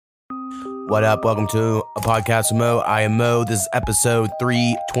What up? Welcome to a podcast of Mo. I am Mo. This is episode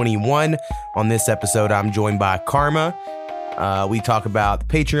 321. On this episode, I'm joined by Karma. We talk about the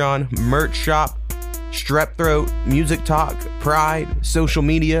Patreon, merch shop, strep throat, music talk, pride, social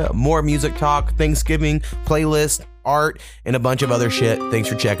media, more music talk, Thanksgiving, playlist, art, and a bunch of other shit. Thanks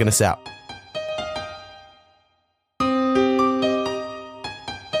for checking us out.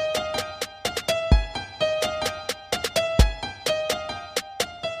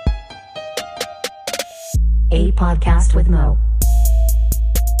 A podcast with Mo.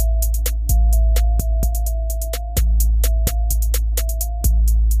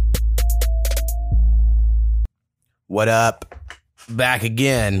 What up? Back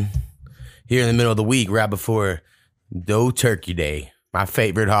again here in the middle of the week, right before Dough Turkey Day, my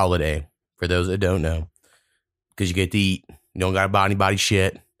favorite holiday, for those that don't know, because you get to eat. You don't got to buy anybody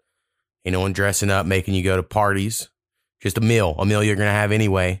shit. Ain't no one dressing up, making you go to parties. Just a meal you're going to have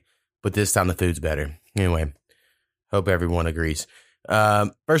anyway, but this time the food's better. Anyway, hope everyone agrees.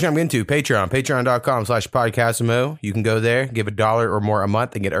 First thing I'm getting to, patreon.com/podcastmo. You can go there, give $1 or more a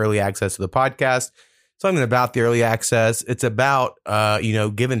month and get early access to the podcast. Something about the early access. It's about,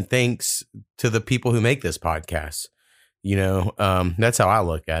 giving thanks to the people who make this podcast. That's how I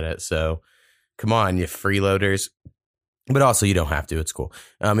look at it. So come on, you freeloaders. But also you don't have to. It's cool.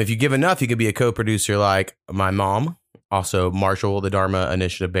 If you give enough, you could be a co-producer like my mom, also Marshall, the Dharma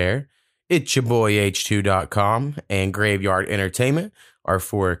Initiative Bear. It's your boy H2.com and Graveyard Entertainment are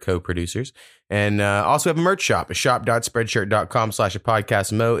four co-producers. And also have a merch shop, a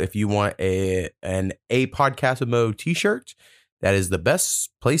shop.spreadshirt.com/a-podcast-mo. If you want an podcast with Mo t-shirt, that is the best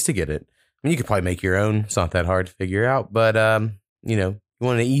place to get it. I mean, you could probably make your own. It's not that hard to figure out, but you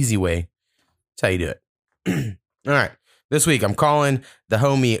want an easy way. That's how you do it. All right. This week I'm calling the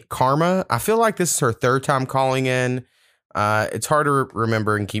homie Karma. I feel like this is her third time calling in. It's hard to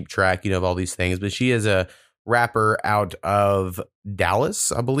remember and keep track, of all these things, but she is a rapper out of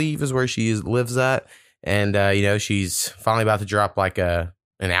Dallas, I believe is where she lives at. And, she's finally about to drop like an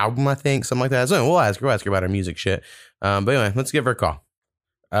album, I think, something like that. So we'll ask her about her music shit. But anyway, let's give her a call.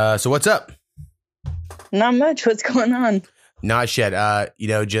 So what's up? Not much. What's going on? Not shit.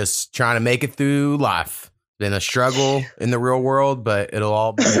 Just trying to make it through life. Been a struggle in the real world, but it'll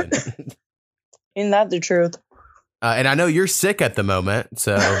all be good. Ain't that the truth? And I know you're sick at the moment,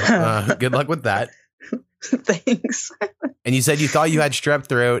 so good luck with that. Thanks. And you said you thought you had strep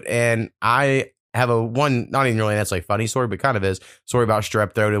throat, and I have not even really necessarily funny story, but kind of is story about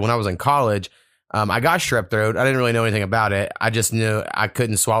strep throat. And when I was in college, I got strep throat. I didn't really know anything about it. I just knew I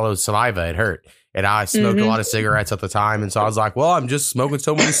couldn't swallow saliva. It hurt. And I smoked a lot of cigarettes at the time. And so I was like, well, I'm just smoking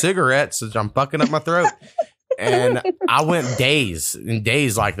so many cigarettes that I'm fucking up my throat. And I went days and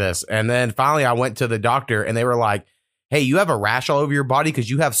days like this. And then finally I went to the doctor and they were like, hey, you have a rash all over your body because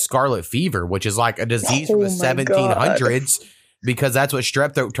you have scarlet fever, which is like a disease from the 1700s, because that's what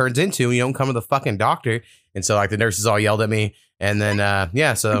strep throat turns into when you don't come to the fucking doctor. And so like the nurses all yelled at me. And then,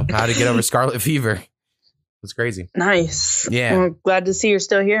 so I had to get over scarlet fever. It's crazy. Nice. Yeah. Well, glad to see you're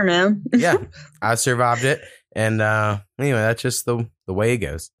still here, man. Yeah, I survived it. And anyway, that's just the way it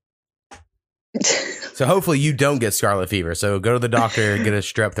goes. So hopefully you don't get scarlet fever. So go to the doctor, get a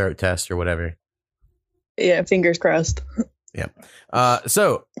strep throat test or whatever. Yeah, fingers crossed. Yeah.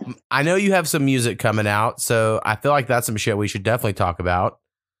 So I know you have some music coming out, so I feel like that's some shit we should definitely talk about.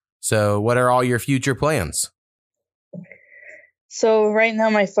 So what are all your future plans? So right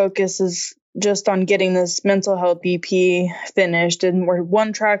now my focus is just on getting this mental health EP finished, and we're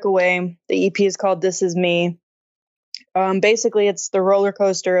one track away. The EP is called This Is Me. Basically, it's the roller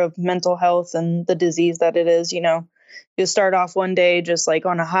coaster of mental health and the disease that it is. You start off one day just like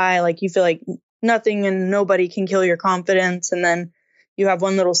on a high, like you feel like nothing and nobody can kill your confidence. And then you have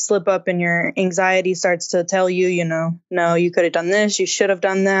one little slip up and your anxiety starts to tell you, no, you could have done this. You should have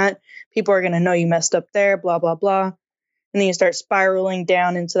done that. People are going to know you messed up there, blah, blah, blah. And then you start spiraling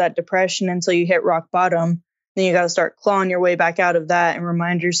down into that depression until you hit rock bottom. Then you got to start clawing your way back out of that and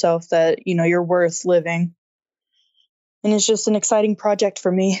remind yourself that, you're worth living. And it's just an exciting project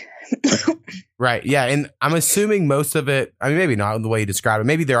for me. Right. Yeah. And I'm assuming most of it, I mean, maybe not the way you describe it.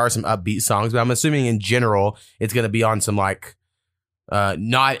 Maybe there are some upbeat songs, but I'm assuming in general, it's going to be on some like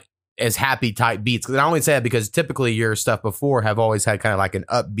not as happy type beats. And I only say that because typically your stuff before have always had kind of like an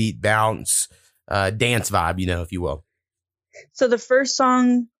upbeat bounce dance vibe, if you will. So the first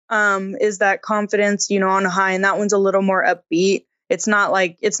song is that Confidence, on a high, and that one's a little more upbeat. It's not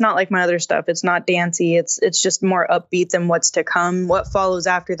like my other stuff. It's not dancey. It's just more upbeat than what's to come. What follows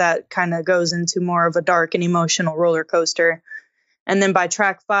after that kind of goes into more of a dark and emotional roller coaster. And then by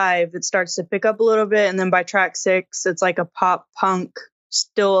track 5, it starts to pick up a little bit. And then by track 6, it's like a pop punk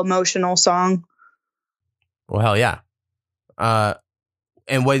still emotional song. Well, hell yeah.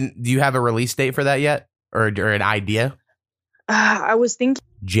 And when do you have a release date for that yet, or an idea? I was thinking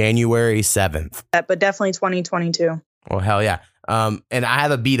January 7th. that, but definitely 2022. Well, hell yeah. And I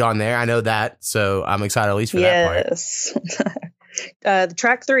have a beat on there. I know that, so I'm excited at least for that part. Yes. The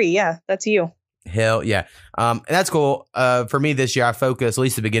track 3, yeah, that's you. Hell yeah. And that's cool. For me this year, I focused, at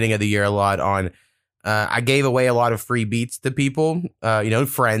least the beginning of the year, a lot on, I gave away a lot of free beats to people,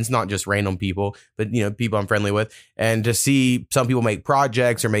 friends, not just random people, but, people I'm friendly with. And to see some people make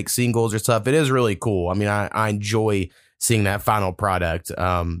projects or make singles or stuff, it is really cool. I mean, I enjoy seeing that final product.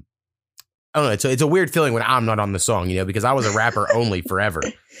 I don't know. It's a weird feeling when I'm not on the song, because I was a rapper only forever,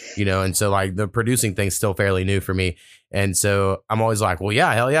 and so like the producing thing's still fairly new for me. And so I'm always like, well,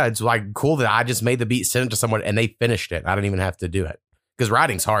 yeah, hell yeah. It's like cool that I just made the beat, sent it to someone and they finished it. I don't even have to do it because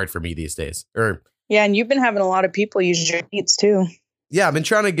writing's hard for me these days. Yeah. And you've been having a lot of people use your beats too. Yeah. I've been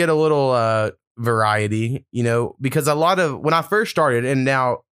trying to get a little variety, because a lot of when I first started, and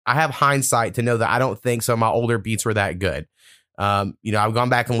now I have hindsight to know that I don't think some of my older beats were that good. I've gone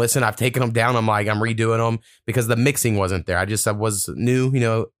back and listened. I've taken them down. I'm redoing them because the mixing wasn't there. I was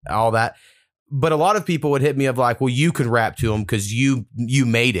new, all that. But a lot of people would hit me of like, well, you could rap to them because you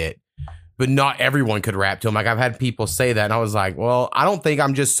made it, but not everyone could rap to them. Like I've had people say that, and I was like, well, I don't think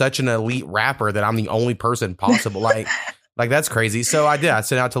I'm just such an elite rapper that I'm the only person possible. like that's crazy. So I did. I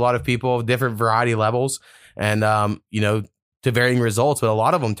sent out to a lot of people of different variety levels, and to varying results, but a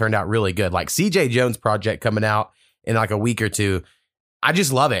lot of them turned out really good. Like CJ Jones project coming out in like a week or two. I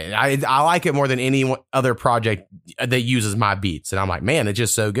just love it. I like it more than any other project that uses my beats. And I'm like, man, it's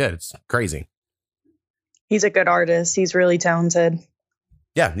just so good. It's crazy. He's a good artist. He's really talented.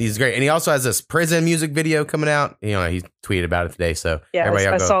 Yeah, he's great. And he also has this prison music video coming out. He tweeted about it today. So yeah,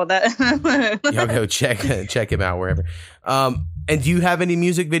 I saw that. Y'all go check him out wherever. And do you have any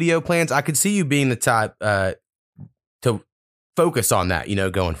music video plans? I could see you being the type to focus on that,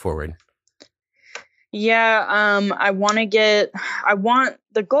 going forward. Yeah, the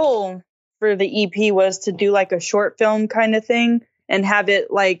goal for the EP was to do like a short film kind of thing and have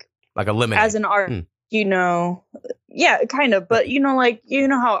it like a Lemonade as an art, yeah, kind of. But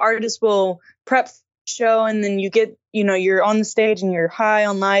how artists will prep show and then you get, you're on the stage and you're high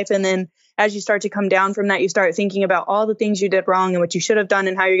on life. And then as you start to come down from that, you start thinking about all the things you did wrong and what you should have done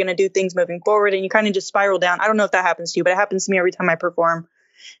and how you're going to do things moving forward. And you kind of just spiral down. I don't know if that happens to you, but it happens to me every time I perform.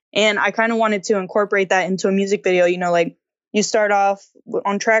 And I kind of wanted to incorporate that into a music video, like you start off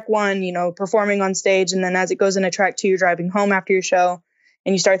on track 1, performing on stage. And then as it goes into track 2, you're driving home after your show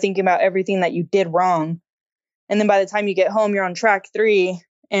and you start thinking about everything that you did wrong. And then by the time you get home, you're on track 3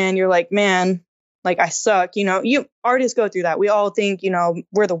 and you're like, man, like I suck. You artists go through that. We all think,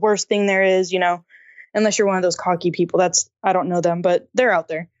 we're the worst thing there is, unless you're one of those cocky people. I don't know them, but they're out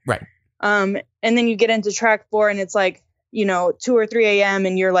there. Right. And then you get into track 4 and it's like, 2 or 3 a.m.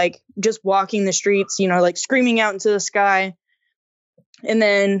 and you're like just walking the streets, like screaming out into the sky. And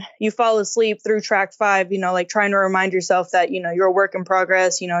then you fall asleep through track 5, like trying to remind yourself that, you're a work in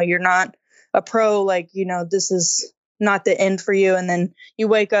progress, you're not a pro, like, this is not the end for you. And then you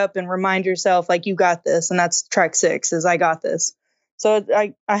wake up and remind yourself like you got this. And that's track 6 is I got this. So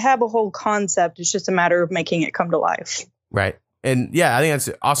I have a whole concept. It's just a matter of making it come to life. Right. And yeah, I think that's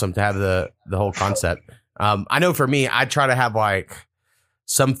awesome to have the whole concept. I know for me, I try to have like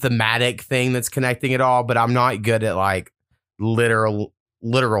some thematic thing that's connecting it all, but I'm not good at like literal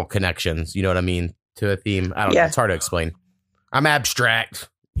connections. You know what I mean? To a theme. I don't know. It's hard to explain. I'm abstract,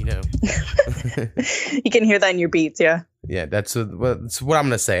 You can hear that in your beats. Yeah. Yeah. That's what I'm going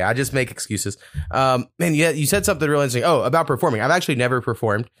to say. I just make excuses. Man, you said something really interesting. Oh, about performing. I've actually never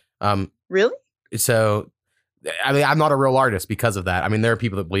performed. Really? So, I mean, I'm not a real artist because of that. I mean, there are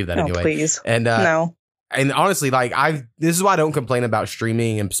people that believe that anyway. Please. And, no. And honestly, like this is why I don't complain about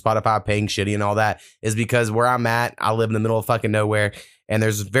streaming and Spotify paying shitty and all that, is because where I'm at, I live in the middle of fucking nowhere and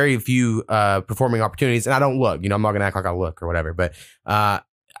there's very few performing opportunities, and I don't look, I'm not gonna act like I look or whatever, but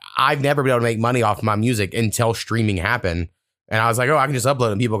I've never been able to make money off my music until streaming happened. And I was like, oh, I can just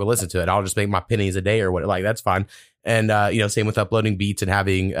upload and people can listen to it. I'll just make my pennies a day or what, like that's fine. And same with uploading beats and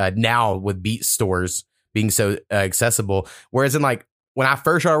having now with beat stores being so accessible. Whereas in like, when I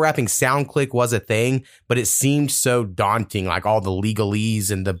first started rapping, SoundClick was a thing, but it seemed so daunting, like all the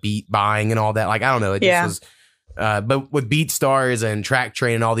legalese and the beat buying and all that. Like, I don't know. It just was, but with BeatStars and Track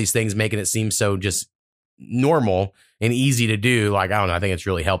Train and all these things making it seem so just normal and easy to do. Like, I don't know. I think it's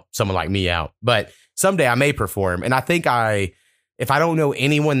really helped someone like me out. But someday I may perform. And I think if I don't know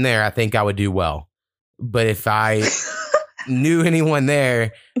anyone there, I think I would do well. But if I knew anyone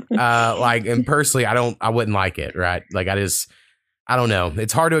there, like, and personally, I wouldn't like it. Right. Like, I don't know.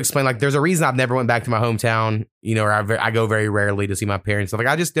 It's hard to explain. Like, there's a reason I've never went back to my hometown, you know, or I go very rarely to see my parents. Like,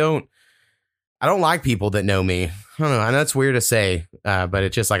 I don't like people that know me. I don't know. I know it's weird to say, but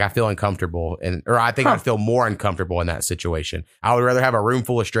it's just like I feel uncomfortable, or I think I'd feel more uncomfortable in that situation. I would rather have a room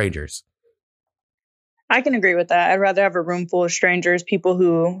full of strangers. I can agree with that. I'd rather have a room full of strangers, people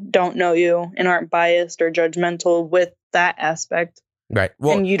who don't know you and aren't biased or judgmental with that aspect. Right.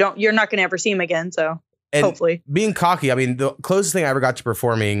 Well, and you're not going to ever see them again. So hopefully. Being cocky, I mean, the closest thing I ever got to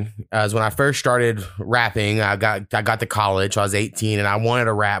performing is when I first started rapping. I got to college. I was 18 and I wanted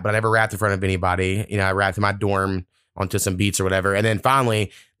to rap, but I never rapped in front of anybody. You know, I rapped in my dorm onto some beats or whatever. And then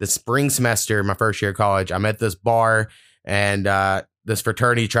finally, the spring semester, my first year of college, I'm at this bar and this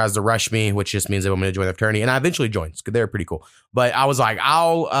fraternity tries to rush me, which just means they want me to join the fraternity. And I eventually joined because they're pretty cool. But I was like,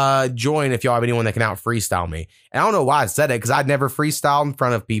 I'll join if y'all have anyone that can out freestyle me. And I don't know why I said it because I'd never freestyled in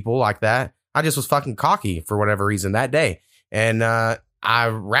front of people like that. I just was fucking cocky for whatever reason that day. And I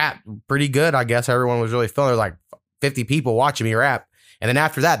rapped pretty good, I guess. Everyone was really feeling. There was like 50 people watching me rap. And then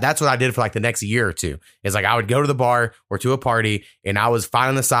after that, that's what I did for like the next year or two. Is like I would go to the bar or to a party and I was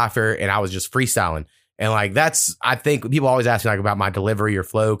finding the cipher and I was just freestyling. And like that's, I think people always ask me like about my delivery or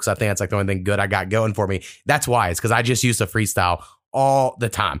flow because I think that's like the only thing good I got going for me. That's why. It's because I just used to freestyle all the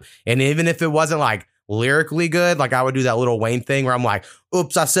time. And even if it wasn't like lyrically good, like I would do that little Wayne thing where I'm like,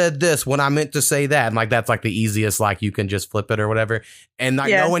 oops, I said this when I meant to say that. And like that's like the easiest, like you can just flip it or whatever. And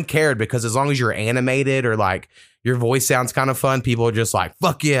like no one cared because as long as you're animated or like your voice sounds kind of fun, people are just like,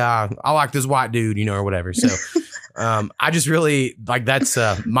 fuck yeah, I like this white dude, you know, or whatever. So I just really like that's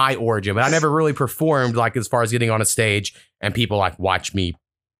my origin, but I never really performed like as far as getting on a stage and people like watch me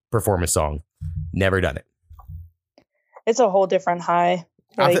perform a song. Never done it. It's a whole different high.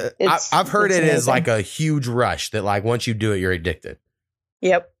 Like, I've heard it is like a huge rush that like once you do it, you're addicted.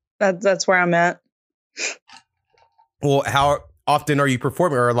 Yep. That's where I'm at. Well, how often are you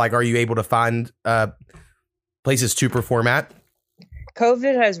performing or like, are you able to find places to perform at?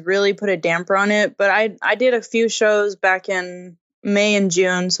 COVID has really put a damper on it, but I did a few shows back in May and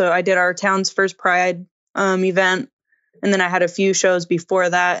June. So I did our town's first Pride event. And then I had a few shows before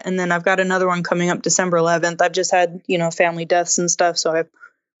that. And then I've got another one coming up December 11th. I've just had, family deaths and stuff. So I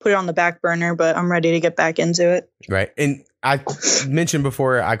put it on the back burner, but I'm ready to get back into it. Right. And I mentioned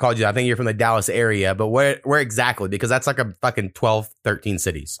before I called you, I think you're from the Dallas area, but where exactly? Because that's like a fucking 12, 13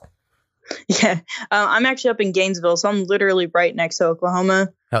 cities. Yeah. I'm actually up in Gainesville. So I'm literally right next to Oklahoma,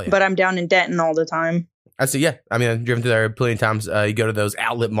 Hell yeah. But I'm down in Denton all the time. I see. Yeah. I mean, I've driven through there plenty of times. You go to those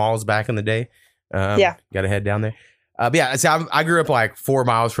outlet malls back in the day. Yeah. Got to head down there. But yeah, see, I grew up like 4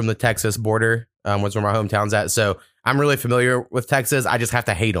 miles from the Texas border, was where my hometown's at. So I'm really familiar with Texas. I just have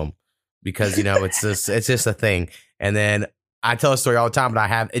to hate them because, it's just a thing. And then I tell a story all the time,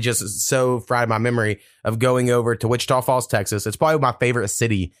 but it just so fried my memory of going over to Wichita Falls, Texas. It's probably my favorite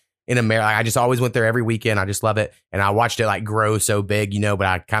city in America. I just always went there every weekend. I just love it. And I watched it like grow so big, but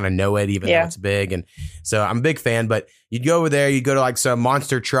I kind of know it even though it's big. And so I'm a big fan, but you'd go over there, you'd go to like some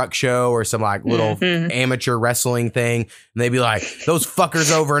monster truck show or some like little amateur wrestling thing. And they'd be like, those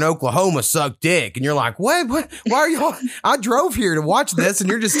fuckers over in Oklahoma suck dick. And you're like, what? Why are y'all? I drove here to watch this and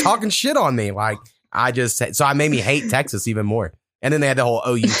you're just talking shit on me. Like so I made me hate Texas even more. And then they had the whole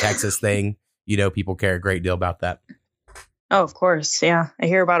OU Texas thing. People care a great deal about that. Oh, of course. Yeah. I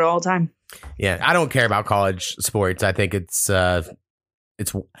hear about it all the time. Yeah. I don't care about college sports. I think it's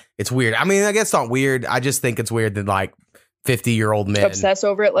weird. I mean, I guess it's not weird. I just think it's weird that like 50-year-old men obsess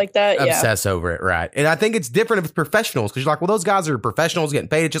over it like that. Obsess over it. Right. And I think it's different if it's professionals because you're like, well, those guys are professionals getting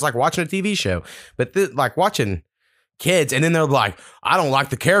paid. It's just like watching a TV show, but like watching kids. And then they're like, I don't like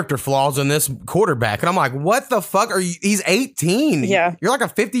the character flaws in this quarterback. And I'm like, what the fuck are you? He's 18. Yeah. You're like a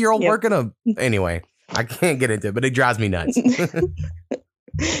 50-year-old working anyway. I can't get into it, but it drives me nuts.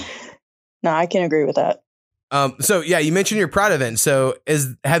 No, I can agree with that. So yeah, you mentioned your Pride event. So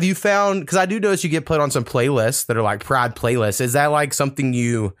have you found, because I do notice you get put on some playlists that are like Pride playlists. Is that like something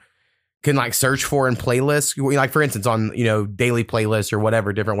you can like search for in playlists? Like for instance, on, daily playlists or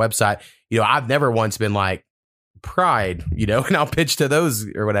whatever, different website, I've never once been like Pride, and I'll pitch to those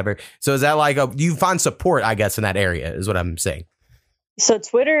or whatever. So is that like do you find support, I guess, in that area is what I'm saying? So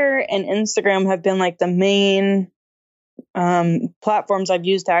Twitter and Instagram have been like the main platforms I've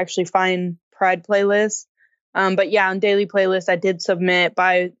used to actually find Pride playlists. But yeah, on daily playlists, I did submit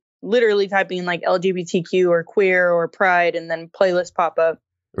by literally typing like LGBTQ or queer or Pride, and then playlists pop up.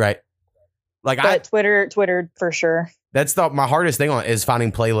 Right. But Twitter for sure. That's my hardest thing is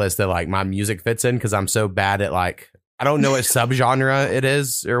finding playlists that like my music fits in because I'm so bad at like I don't know what subgenre it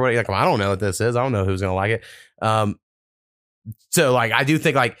is or what. Like I don't know what this is. I don't know who's gonna like it. So like I do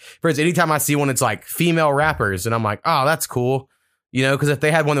think like for instance, anytime I see one, it's like female rappers, and I'm like, oh, that's cool. You know, because if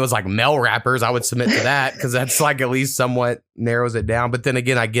they had one that was like male rappers, I would submit to that because that's like at least somewhat narrows it down. But then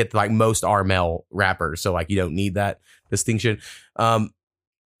again, I get like most are male rappers, so like you don't need that distinction.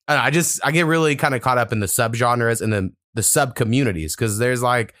 I get really kind of caught up in the subgenres and the sub communities because there's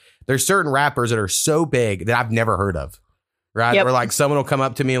certain rappers that are so big that I've never heard of, right? Yep. Or like someone will come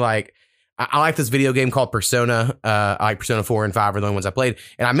up to me like, I like this video game called Persona. I like Persona 4 and 5 are the only ones I played.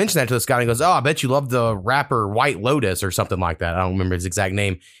 And I mentioned that to this guy and he goes, oh, I bet you love the rapper White Lotus or something like that. I don't remember his exact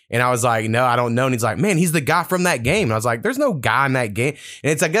name. And I was like, no, I don't know. And he's like, man, he's the guy from that game. And I was like, there's no guy in that game.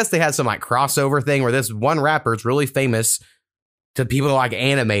 And I guess they had some like crossover thing where this one rapper is really famous to people who like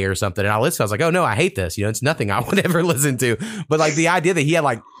anime or something. And I listened. I was like, oh no, I hate this. You know, it's nothing I would ever listen to. But like the idea that he had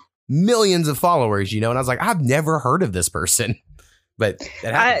like millions of followers, you know, and I was like, I've never heard of this person. But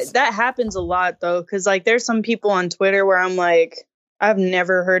that happens a lot though, because like there's some people on Twitter where I'm like, I've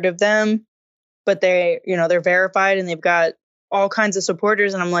never heard of them, but they, you know, they're verified and they've got all kinds of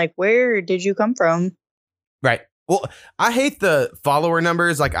supporters, and I'm like, where did you come from? Right. Well, I hate the follower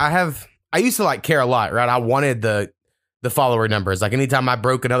numbers. Like I used to like care a lot, right? I wanted the follower numbers. Like anytime I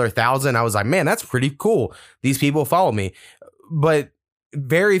broke another 1,000, I was like, man, that's pretty cool. These people follow me, but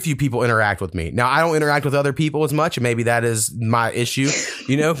very few people interact with me. Now, I don't interact with other people as much, and maybe that is my issue,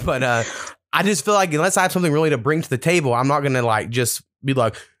 you know, but I just feel like unless I have something really to bring to the table, I'm not going to like just be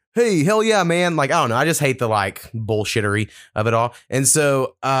like, hey, hell yeah, man. Like, I don't know. I just hate the like bullshittery of it all. And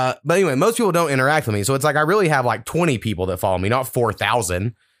so, but anyway, most people don't interact with me. So it's like I really have like 20 people that follow me, not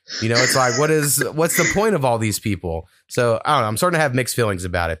 4,000. You know, it's like, what's the point of all these people? So I don't know. I'm starting to have mixed feelings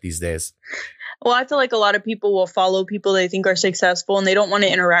about it these days. Well, I feel like a lot of people will follow people they think are successful and they don't want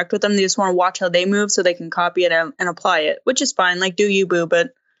to interact with them. They just want to watch how they move so they can copy it and apply it, which is fine. Like, do you, boo? But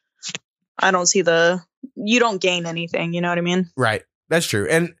I don't see you don't gain anything. You know what I mean? Right. That's true.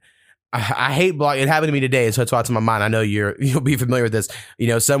 And I hate blog. It happened to me today, so it's what's on my mind. I know you'll be familiar with this. You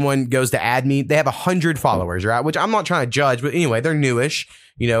know, someone goes to add me. They have 100 followers, right? Which I'm not trying to judge, but anyway, they're newish,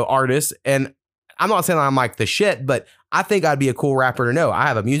 you know, artists. And I'm not saying I'm like the shit, but I think I'd be a cool rapper to know. I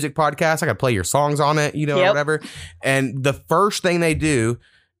have a music podcast. I could play your songs on it, you know, or whatever. And the first thing they do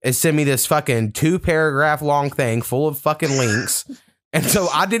is send me this fucking 2-paragraph long thing full of fucking links. And so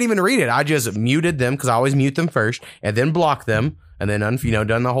I didn't even read it. I just muted them because I always mute them first and then block them and then,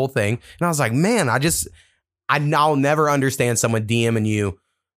 done the whole thing. And I was like, man, I'll never understand someone DMing you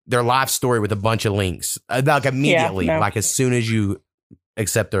their life story with a bunch of links like immediately, like as soon as you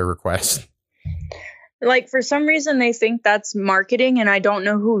accept their request. Like for some reason they think that's marketing, and I don't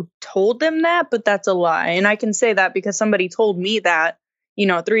know who told them that, but that's a lie. And I can say that because somebody told me that,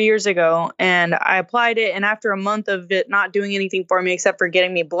 3 years ago, and I applied it. And after a month of it not doing anything for me except for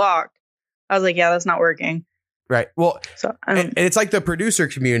getting me blocked, I was like, yeah, that's not working. Right. Well, so, and it's like the producer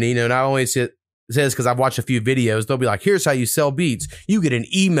community, not only says, because I've watched a few videos, they'll be like, here's how you sell beats. You get an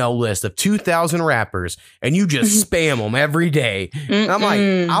email list of 2,000 rappers and you just spam them every day. And I'm like,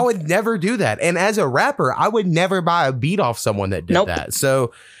 I would never do that. And as a rapper, I would never buy a beat off someone that did that.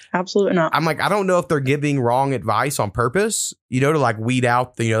 So absolutely not. I'm like, I don't know if they're giving wrong advice on purpose, to like weed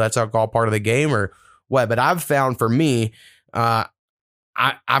out that's all part of the game or what. But I've found for me, I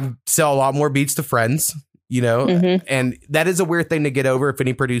sell a lot more beats to friends. And that is a weird thing to get over if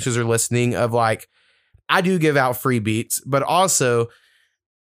any producers are listening of like, I do give out free beats, but also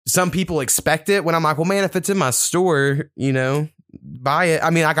some people expect it when I'm like, well, man, if it's in my store, buy it.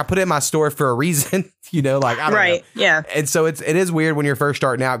 I mean, like I put it in my store for a reason, like I don't know. Yeah. And so it is weird when you're first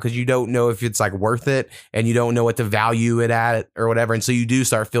starting out because you don't know if it's like worth it and you don't know what to value it at or whatever. And so you do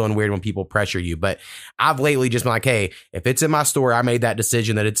start feeling weird when people pressure you. But I've lately just been like, hey, if it's in my store, I made that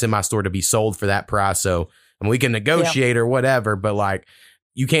decision that it's in my store to be sold for that price. So we can negotiate or whatever, but like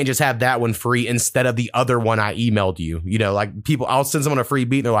you can't just have that one free instead of the other one I emailed you. Like people, I'll send someone a free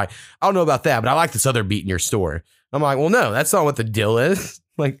beat and they're like, I don't know about that, but I like this other beat in your store. I'm like, well, no, that's not what the deal is.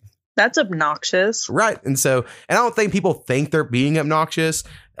 Like, that's obnoxious. Right. And I don't think people think they're being obnoxious.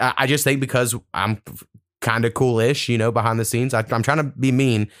 I just think because I'm kind of coolish, behind the scenes. I'm trying to be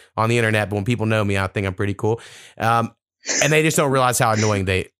mean on the internet, but when people know me, I think I'm pretty cool. And they just don't realize how annoying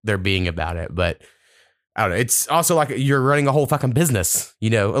they're being about it. But I don't know. It's also like you're running a whole fucking business,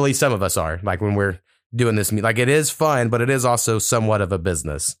 at least some of us are, like when we're doing this, like it is fun, but it is also somewhat of a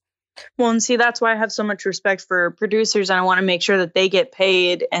business. Well, and see, that's why I have so much respect for producers, and I want to make sure that they get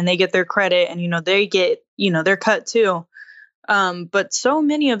paid and they get their credit and, they get, their cut too. But so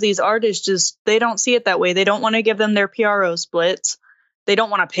many of these artists they don't see it that way. They don't want to give them their PRO splits. They don't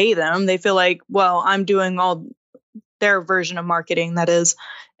want to pay them. They feel like, well, I'm doing all their version of marketing, that is.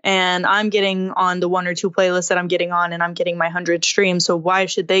 And I'm getting on the 1 or 2 playlists that I'm getting on, and I'm getting my 100 streams. So why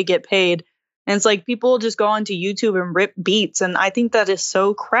should they get paid And it's like people just go onto YouTube and rip beats. And I think that is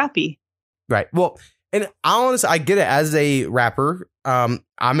so crappy. Right. Well, and I get it as a rapper.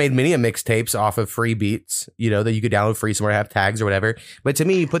 I made many mixtapes off of free beats, that you could download free somewhere, have tags or whatever. But to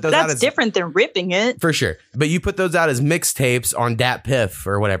me, you put those out as different than ripping it. For sure. But you put those out as mixtapes on DatPiff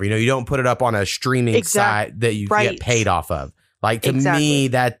or whatever. You don't put it up on a streaming site that you get paid off of. Like, to me,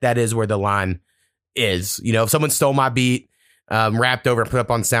 that is where the line is. If someone stole my beat, rapped over and put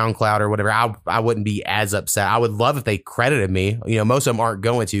up on SoundCloud or whatever, I wouldn't be as upset. I would love if they credited me. Most of them aren't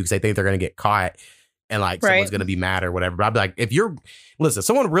going to because they think they're going to get caught and like someone's going to be mad or whatever. But I'd be like, if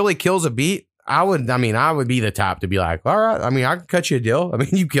someone really kills a beat, I would be the top to be like, all right, I can cut you a deal.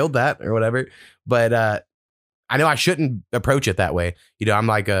 You killed that or whatever. But I know I shouldn't approach it that way. I'm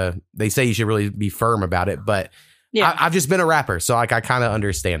like, they say you should really be firm about it, but I've just been a rapper, so like I kind of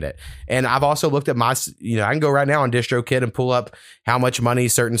understand it. And I've also looked at my, I can go right now on DistroKid and pull up how much money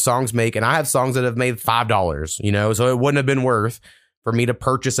certain songs make, and I have songs that have made $5. So it wouldn't have been worth for me to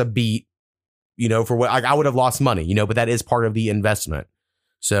purchase a beat, for what I would have lost money, but that is part of the investment.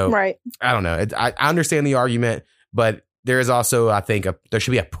 So I don't know. I understand the argument, but there is also, I think, there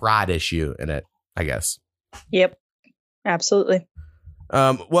should be a pride issue in it, I guess. Yep, absolutely.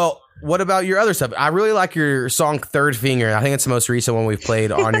 Well, what about your other stuff? I really like your song Third Finger. I think it's the most recent one we've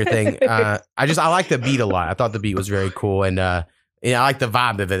played on your thing. I like the beat a lot. I thought the beat was very cool. And I like the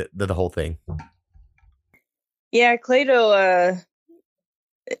vibe of it, the whole thing. Yeah, Clayto,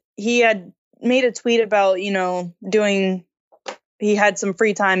 he had made a tweet about, he had some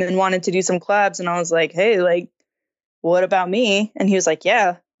free time and wanted to do some collabs. And I was like, hey, like, what about me? And he was like,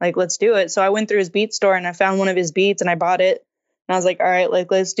 yeah, like, let's do it. So I went through his beat store and I found one of his beats and I bought it. And I was like, all right,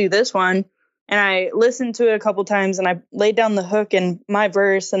 like, let's do this one. And I listened to it a couple times and I laid down the hook and my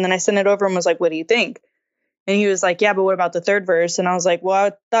verse. And then I sent it over and was like, what do you think? And he was like, yeah, but what about the third verse? And I was like, well,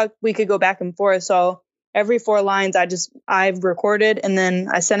 I thought we could go back and forth. So every 4 lines I've recorded and then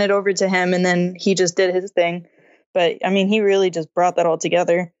I sent it over to him and then he just did his thing. But he really just brought that all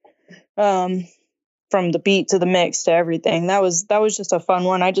together. From the beat to the mix to everything. That was just a fun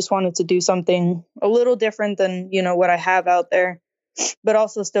one. I just wanted to do something a little different than, what I have out there, but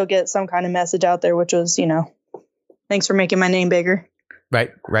also still get some kind of message out there, which was, thanks for making my name bigger.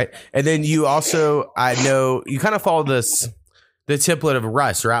 Right. And then you also, I know you kind of follow the template of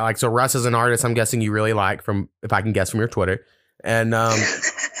Russ, right? Like, so Russ is an artist I'm guessing you really like if I can guess from your Twitter. And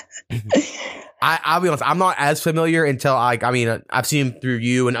I'll be honest, I'm not as familiar until I've seen him through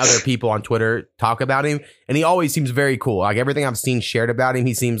you and other people on Twitter talk about him, and he always seems very cool. Like, everything I've seen shared about him,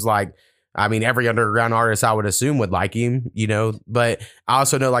 he seems like, every underground artist I would assume would like him, but I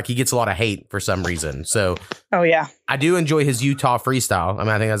also know like he gets a lot of hate for some reason. So, oh yeah, I do enjoy his Utah freestyle.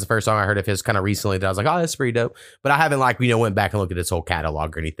 I think that's the first song I heard of his kind of recently that I was like, oh, that's pretty dope. But I haven't went back and looked at his whole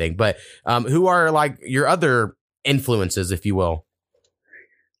catalog or anything. But who are like your other influences, if you will?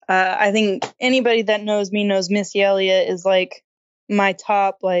 I think anybody that knows me knows Missy Elliott is like my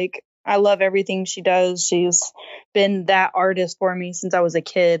top. Like, I love everything she does. She's been that artist for me since I was a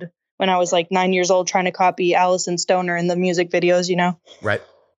kid, when I was like 9 years old trying to copy Allison Stoner in the music videos, Right.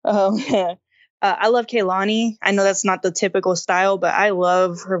 I love Kehlani. I know that's not the typical style, but I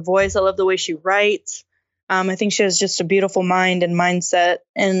love her voice. I love the way she writes. I think she has just a beautiful mind and mindset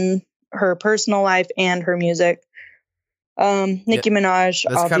in her personal life and her music. Nicki Minaj,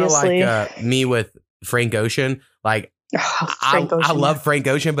 that's obviously. Kind of like me with Frank Ocean. Like, I love Frank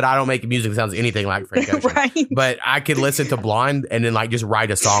Ocean, but I don't make music that sounds anything like Frank Ocean. Right. But I could listen to Blonde and then like just write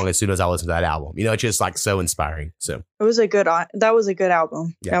a song as soon as I listen to that album. It's just like so inspiring. So that was a good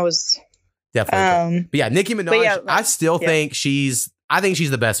album. Yeah. That was definitely. But yeah, Nicki Minaj. I still think she's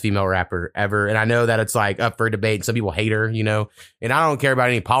the best female rapper ever. And I know that it's like up for debate. Some people hate her, and I don't care about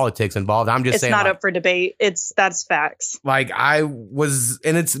any politics involved. I'm just saying it's not like, up for debate. That's facts. Like, and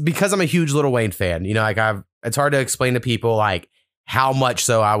it's because I'm a huge Lil Wayne fan, it's hard to explain to people like how much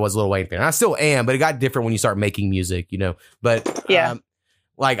so I was a Lil Wayne fan. I still am, but it got different when you start making music, but yeah,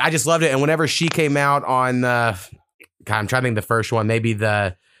 like I just loved it. And whenever she came out on, I'm trying to think the first one, maybe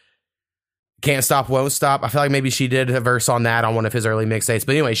the Can't Stop, Won't Stop. I feel like maybe she did a verse on that on one of his early mixtapes.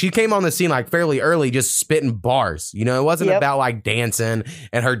 But anyway, she came on the scene like fairly early, just spitting bars. It wasn't about like dancing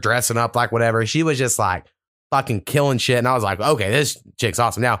and her dressing up like whatever. She was just like fucking killing shit. And I was like, okay, this chick's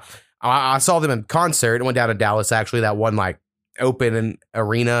awesome. Now, I saw them in concert and went down to Dallas, actually, that one like open and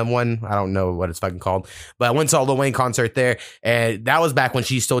arena one. I don't know what it's fucking called, but I went and saw Lil Wayne concert there. And that was back when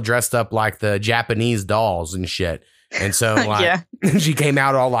she still dressed up like the Japanese dolls and shit. And so like she came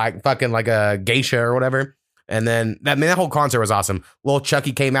out all like fucking like a geisha or whatever. And then that whole concert was awesome. Lil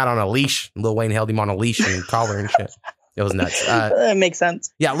Chucky came out on a leash. Lil Wayne held him on a leash and collar and shit. It was nuts. That makes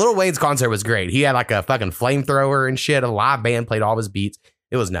sense. Yeah, Lil Wayne's concert was great. He had like a fucking flamethrower and shit. A live band played all of his beats.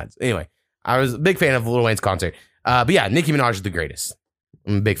 It was nuts. Anyway, I was a big fan of Lil Wayne's concert. But yeah, Nicki Minaj is the greatest.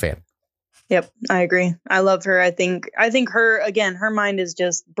 I'm a big fan. Yep, I agree. I love her. I think her, again, her mind is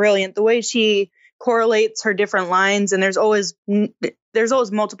just brilliant. The way she correlates her different lines, and there's always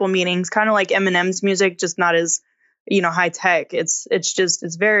multiple meanings, kind of like Eminem's music, just not as, high tech. It's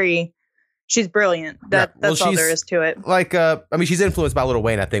very, she's brilliant. That's all there is to it. Like, she's influenced by Lil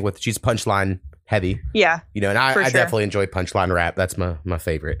Wayne, I think, she's punchline heavy. Yeah. And I definitely enjoy punchline rap. That's my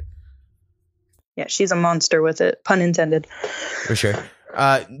favorite. Yeah, she's a monster with it, pun intended. For sure.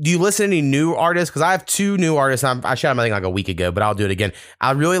 Do you listen to any new artists? Because I have 2 new artists. I shot them, I think, like a week ago, but I'll do it again.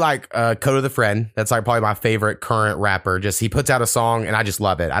 I really like Coda the Friend. That's like probably my favorite current rapper. Just he puts out a song and I just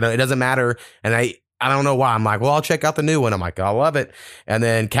love it. It doesn't matter. And I don't know why. I'm like, well, I'll check out the new one. I'm like, I love it. And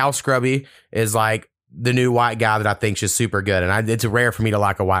then Cal Scrubby is like the new white guy that I think is just super good. And it's rare for me to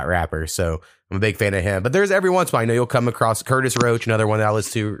like a white rapper. So I'm a big fan of him. But there's every once in a while, you'll come across Curtis Roach, another one that I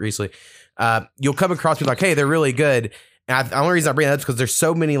listened to recently. You'll come across people like, hey, they're really good. And the only reason I bring that up is because there's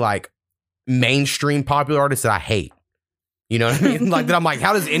so many like mainstream popular artists that I hate. You know what I mean? Like that I'm like,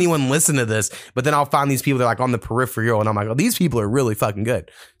 how does anyone listen to this? But then I'll find these people that are like on the peripheral and I'm like, oh, these people are really fucking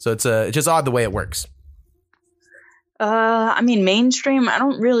good. So it's just odd the way it works. Mainstream, I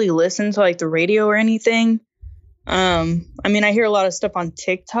don't really listen to like the radio or anything. I hear a lot of stuff on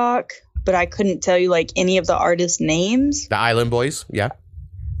TikTok, but I couldn't tell you like any of the artists' names. The Island Boys, yeah.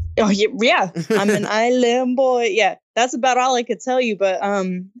 Oh yeah, I'm an island boy. Yeah, that's about all I could tell you. But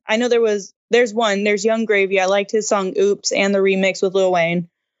I know there's Young Gravy. I liked his song "Oops" and the remix with Lil Wayne.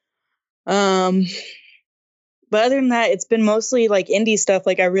 But other than that, it's been mostly like indie stuff.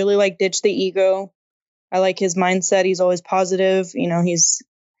 Like I really like Ditch the Ego. I like his mindset. He's always positive. He's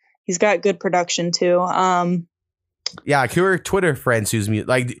got good production too. Yeah, who are Twitter friends whose music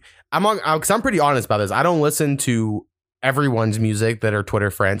like because I'm pretty honest about this. I don't listen to everyone's music that are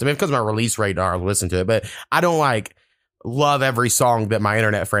Twitter friends. Because of my release radar, I'll listen to it, but I don't like love every song that my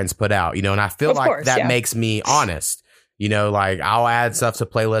internet friends put out, and I feel like that makes me honest. Like I'll add stuff to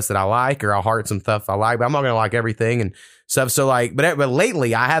playlists that I like, or I'll heart some stuff I like, but I'm not going to like everything and stuff. So like, but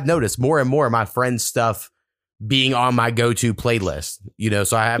lately I have noticed more and more of my friends' stuff being on my go-to playlist,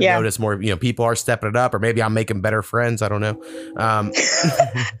 so I have noticed more, people are stepping it up, or maybe I'm making better friends. I don't know.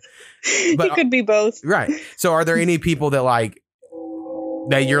 But it could be both. Right. So are there any people that like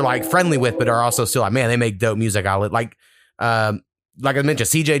that you're like friendly with, but are also still like, man, they make dope music? Like I mentioned,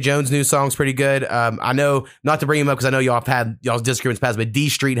 CJ Jones' new song's pretty good. I know, not to bring him up because I know y'all have had y'all's disagreements past, but D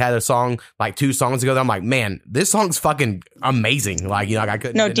Street had a song like 2 songs ago that I'm like, man, this song's fucking amazing. Like, I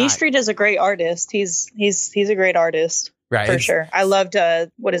couldn't. No, D Street is a great artist. He's a great artist. Right. For sure. I loved,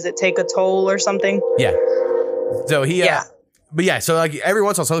 what is it? Take a Toll or something. Yeah. So he, but yeah, so like every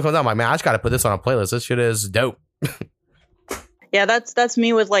once in a while something comes out, I'm like, man, I just got to put this on a playlist. This shit is dope. Yeah, that's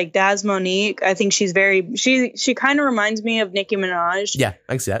me with like Daz Monique. I think she's she kind of reminds me of Nicki Minaj. Yeah,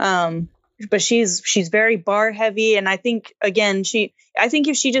 I can see that. But she's very bar heavy, and I think again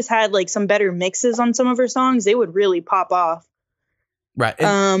if she just had like some better mixes on some of her songs, they would really pop off. Right.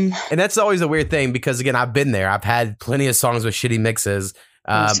 And that's always a weird thing because again, I've been there. I've had plenty of songs with shitty mixes.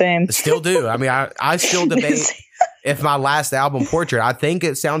 Same. Still do. I still debate if my last album, Portrait, I think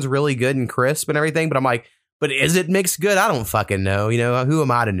it sounds really good and crisp and everything, but I'm like, but is it mixed good? I don't fucking know. Who am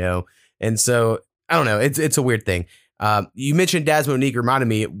I to know? And so I don't know. It's a weird thing. You mentioned Daz Monique, reminded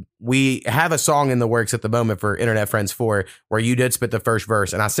me, we have a song in the works at the moment for Internet Friends 4 where you did spit the first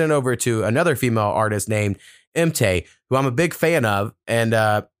verse. And I sent it over to another female artist named Mte, who I'm a big fan of.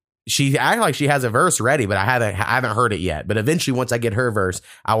 And she acted like she has a verse ready, but I haven't heard it yet. But eventually, once I get her verse,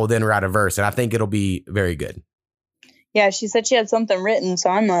 I will then write a verse. And I think it'll be very good. Yeah, she said she had something written.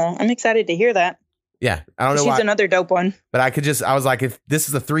 So I'm excited to hear that. Yeah, I don't know why. She's another dope one. But I was like, if this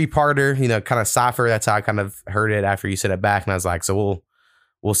is a 3-parter, kind of cipher, that's how I kind of heard it after you said it back. And I was like, so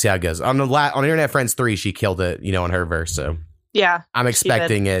we'll see how it goes. On Internet Friends 3, she killed it, on her verse. So yeah, I'm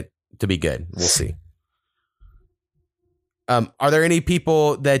expecting it to be good. We'll see. Are there any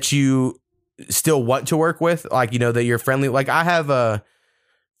people that you still want to work with? Like, that you're friendly? Like I have a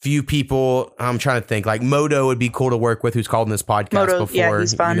few people, I'm trying to think, like Modo would be cool to work with, who's called in this podcast before. Yeah,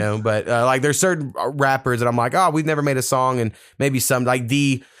 he's fun. But like there's certain rappers that I'm like, oh, we've never made a song, and maybe some like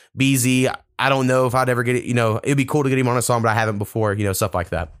BZ. I don't know if I'd ever get it. It'd be cool to get him on a song, but I haven't before. Stuff like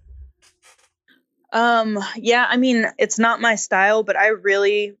that. Yeah, it's not my style, but I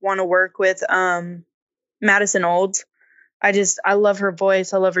really want to work with Madison Olds. I love her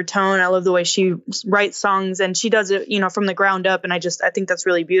voice. I love her tone. I love the way she writes songs, and she does it, from the ground up. And I think that's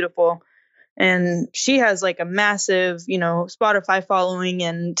really beautiful. And she has like a massive, Spotify following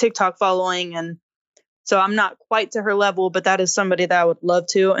and TikTok following. And so I'm not quite to her level, but that is somebody that I would love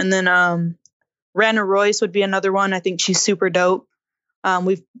to. And then Rana Royce would be another one. I think she's super dope.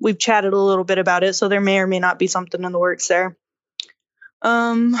 We've chatted a little bit about it, so there may or may not be something in the works there.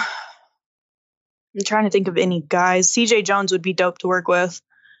 I'm trying to think of any guys. CJ Jones would be dope to work with.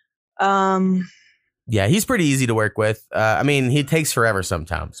 Yeah, he's pretty easy to work with. I mean, he takes forever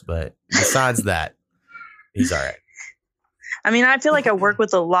sometimes, but besides that, he's all right. I mean, I feel like I work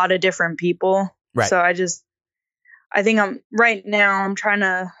with a lot of different people. Right. So I think I'm trying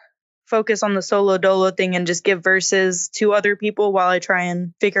to focus on the solo dolo thing and just give verses to other people while I try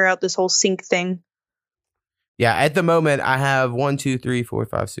and figure out this whole sync thing. Yeah, at the moment, I have 1, 2, 3, 4,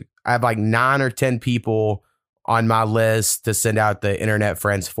 5, 6. I have like 9 or 10 people on my list to send out the Internet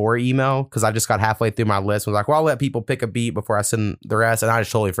Friends 4 email, because I just got halfway through my list. I was like, well, I'll let people pick a beat before I send the rest. And I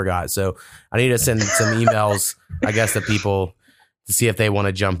just totally forgot. So I need to send some emails, I guess, to people to see if they want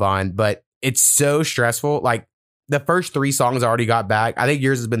to jump on. But it's so stressful. Like the first 3 songs I already got back. I think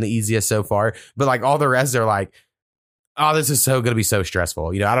yours has been the easiest so far. But like all the rest are like, oh, this is so going to be so stressful.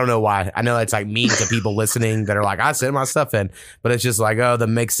 I don't know why. I know it's like mean to people listening that are like, I send my stuff in, but it's just like, oh, the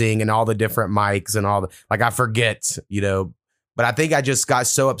mixing and all the different mics and all the, like, I forget, but I think I just got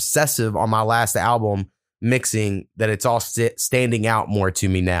so obsessive on my last album mixing that it's all standing out more to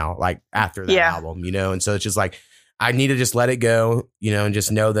me now, like after that album, and so it's just like, I need to just let it go, and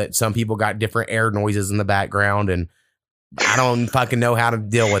just know that some people got different air noises in the background and I don't fucking know how to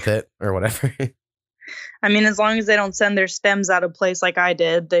deal with it or whatever. I mean, as long as they don't send their stems out of place like I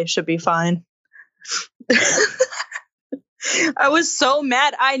did, they should be fine. I was so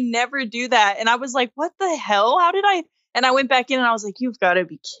mad. I never do that. And I was like, what the hell? How did I? And I went back in and I was like, you've got to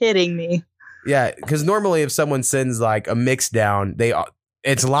be kidding me. Yeah, because normally if someone sends like a mix down,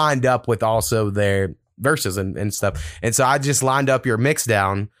 it's lined up with also their verses and stuff. And so I just lined up your mix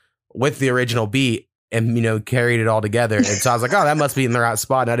down with the original beat and, carried it all together. And so I was like, oh, that must be in the right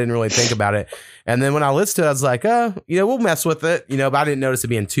spot. And I didn't really think about it. And then when I listened to it, I was like, oh, we'll mess with it, but I didn't notice it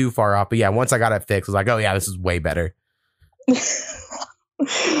being too far off. But yeah, once I got it fixed, I was like, oh yeah, this is way better.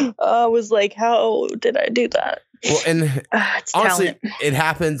 I was like, how did I do that? Well, and honestly, it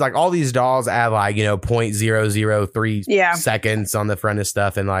happens like all these DAWs add like, 0.003 seconds on the front of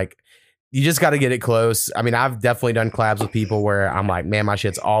stuff. And like, you just got to get it close. I mean, I've definitely done collabs with people where I'm like, man, my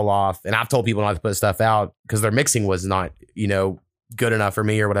shit's all off. And I've told people not to put stuff out because their mixing was not, good enough for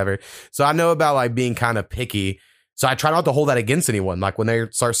me or whatever. So I know about like being kind of picky. So I try not to hold that against anyone. Like when they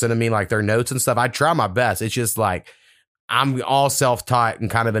start sending me like their notes and stuff, I try my best. It's just like, I'm all self-taught and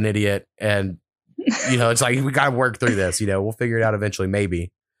kind of an idiot. And, it's like, we got to work through this, we'll figure it out eventually,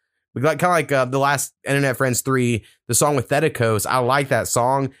 maybe. We got kind of like the last Internet Friends 3, the song with Thedicos. I like that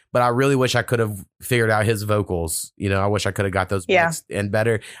song, but I really wish I could have figured out his vocals. I wish I could have got those mixed in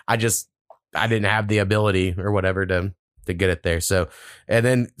better. I didn't have the ability or whatever to get it there. So, and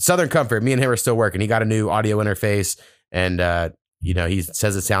then Southern Comfort, me and him are still working. He got a new audio interface and, he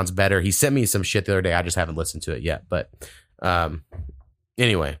says it sounds better. He sent me some shit the other day. I just haven't listened to it yet. But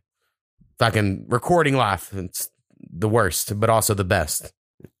anyway, fucking recording live. It's the worst, but also the best.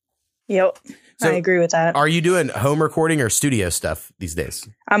 Yep. So I agree with that. Are you doing home recording or studio stuff these days?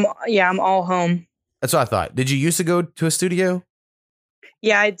 I'm all home. That's what I thought. Did you used to go to a studio?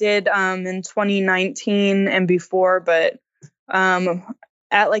 Yeah, I did in 2019 and before, but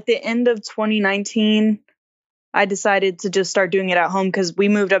at like the end of 2019, I decided to just start doing it at home because we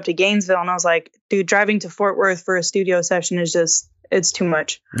moved up to Gainesville and I was like, dude, driving to Fort Worth for a studio session is it's too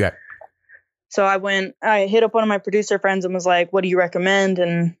much. Yeah. So I hit up one of my producer friends and was like, what do you recommend?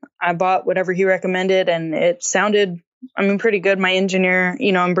 And I bought whatever he recommended and it sounded, pretty good. My engineer,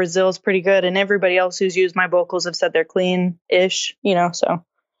 in Brazil is pretty good. And everybody else who's used my vocals have said they're clean-ish, so.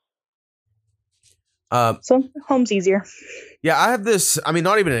 So home's easier. Yeah, I have this,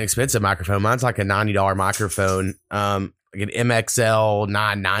 not even an expensive microphone. Mine's like a $90 microphone, like an MXL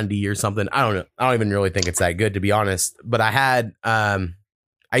 990 or something. I don't know. I don't even really think it's that good, to be honest. But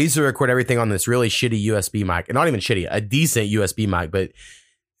I used to record everything on this really shitty USB mic, and not even shitty, a decent USB mic, but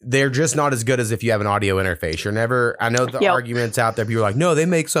they're just not as good as if you have an audio interface. I know the arguments out there, people are like, no, they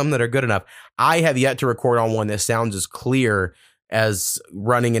make some that are good enough. I have yet to record on one that sounds as clear as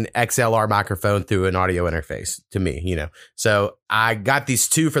running an XLR microphone through an audio interface to me, So I got these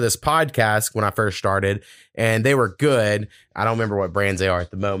 2 for this podcast when I first started, and they were good. I don't remember what brands they are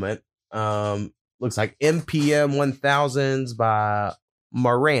at the moment. Looks like MPM 1000s by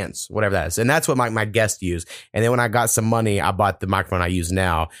Marantz, whatever that is. And that's what my guest used. And then when I got some money, I bought the microphone I use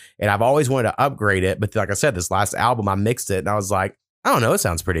now. And I've always wanted to upgrade it. But like I said, this last album, I mixed it and I was like, I don't know. It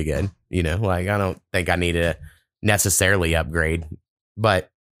sounds pretty good. You know, like I don't think I need to necessarily upgrade, but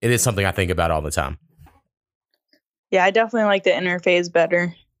it is something I think about all the time. Yeah, I definitely like the interface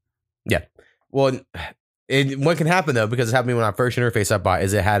better. Yeah. Well, what can happen though, because it happened to me when I first interface I bought,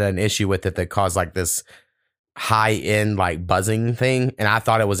 is it had an issue with it that caused like this high end like buzzing thing, and I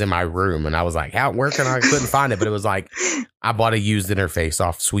thought it was in my room, and I was like, "How? Where can I?" Couldn't find it, but it was like I bought a used interface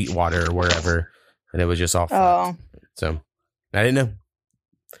off Sweetwater or wherever, and it was just off. Oh, So I didn't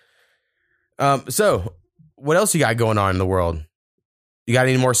know. So what else you got going on in the world? You got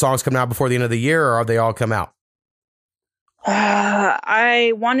any more songs coming out before the end of the year, or are they all come out?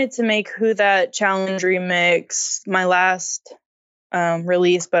 I wanted to make Who That Challenge remix my last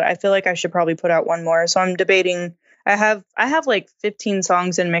release, but I feel like I should probably put out one more. So I'm debating. I have like 15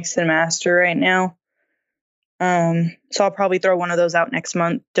 songs in mix and master right now. So I'll probably throw one of those out next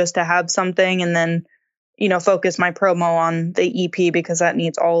month just to have something, and then focus my promo on the EP because that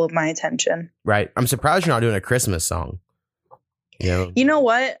needs all of my attention. Right. I'm surprised you're not doing a Christmas song. You know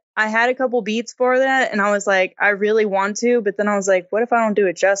what? I had a couple beats for that, and I was like, I really want to, but then I was like, what if I don't do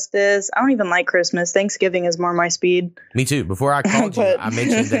it justice? I don't even like Christmas. Thanksgiving is more my speed. Me too. Before I called you, I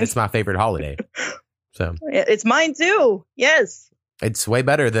mentioned that it's my favorite holiday. So it's mine too. Yes. It's way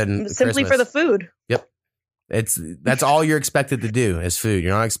better than simply Christmas. For the food. Yep. That's all you're expected to do is food.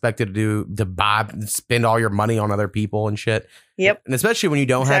 You're not expected to spend all your money on other people and shit. Yep. And especially when you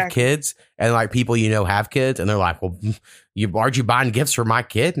don't have kids and like people have kids and they're like, well, aren't you buying gifts for my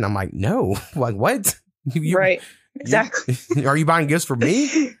kid? And I'm like, no. Like what? Right. Exactly. Are you buying gifts for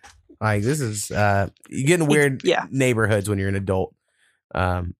me? Like this is you get in weird neighborhoods when you're an adult.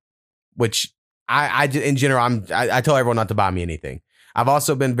 Which I in general I tell everyone not to buy me anything. I've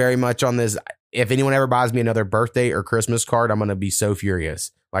also been very much on this. If anyone ever buys me another birthday or Christmas card, I'm going to be so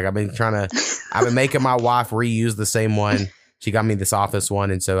furious. Like I've been making my wife reuse the same one. She got me this office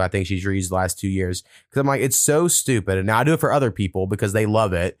one. And so I think she's reused the last 2 years because I'm like, it's so stupid. And now I do it for other people because they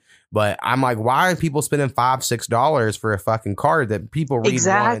love it. But I'm like, why are people spending $5-6 for a fucking card that people read once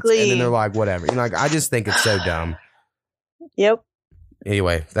and then they're like, whatever. Like, I just think it's so dumb. Yep.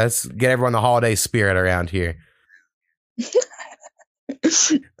 Anyway, let's get everyone the holiday spirit around here.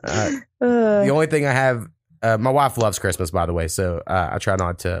 The only thing I have, my wife loves Christmas, by the way, so I try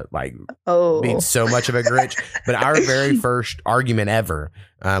not to be so much of a Grinch. But our very first argument ever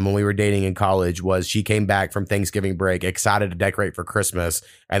when we were dating in college was she came back from Thanksgiving break excited to decorate for Christmas,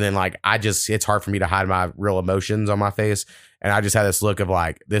 and then it's hard for me to hide my real emotions on my face, and I just had this look of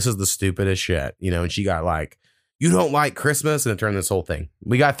like, this is the stupidest shit, and she got like, you don't like Christmas, and it turned this whole thing.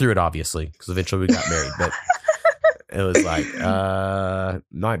 We got through it obviously because eventually we got married, but. It was like,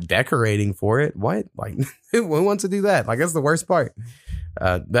 not decorating for it. What? Like, who wants to do that? Like, that's the worst part.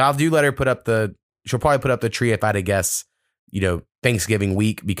 But I'll let her she'll probably put up the tree if I had to guess, Thanksgiving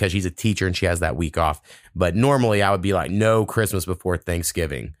week because she's a teacher and she has that week off. But normally I would be like, no Christmas before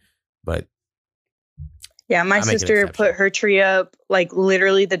Thanksgiving. But yeah, my sister put her tree up like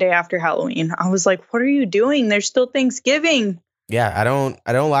literally the day after Halloween. I was like, what are you doing? There's still Thanksgiving. Yeah, I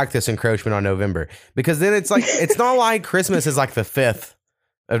don't like this encroachment on November because then it's like it's not like Christmas is like the 5th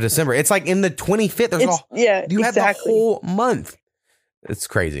of December. It's like in the 25th. You have the whole month. It's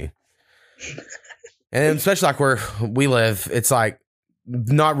crazy. And especially like where we live, it's like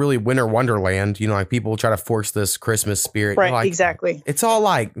not really winter wonderland. Like people try to force this Christmas spirit. Right, like, exactly. It's all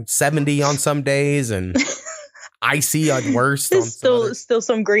like 70 on some days and icy at worst. There's still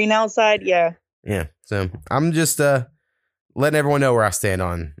some green outside. Yeah. Yeah. So I'm just letting everyone know where I stand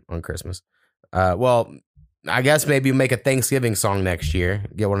on Christmas. Well, I guess maybe make a Thanksgiving song next year.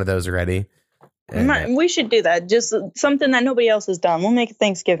 Get one of those ready. And, we should do that. Just something that nobody else has done. We'll make a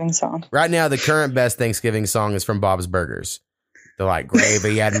Thanksgiving song. Right now, the current best Thanksgiving song is from Bob's Burgers. They're like,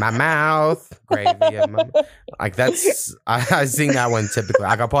 gravy in my mouth. Gravy in my mouth. Like that's, I sing that one typically.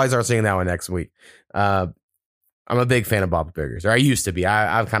 I'll probably start singing that one next week. I'm a big fan of Bob's Burgers. Or I used to be.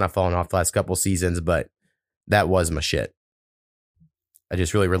 I've kind of fallen off the last couple seasons, but that was my shit. I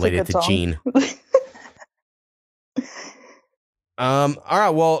just really related to Gene. All right.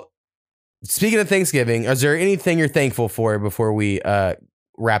 Well, speaking of Thanksgiving, is there anything you're thankful for before we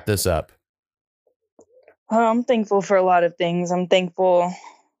wrap this up? I'm thankful for a lot of things. I'm thankful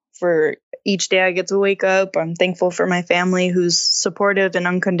for each day I get to wake up. I'm thankful for my family who's supportive and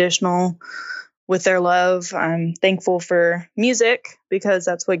unconditional with their love. I'm thankful for music because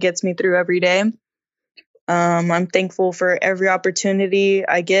that's what gets me through every day. I'm thankful for every opportunity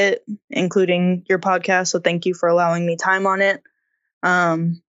I get, including your podcast. So thank you for allowing me time on it.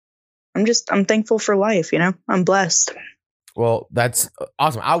 I'm thankful for life. I'm blessed. Well, that's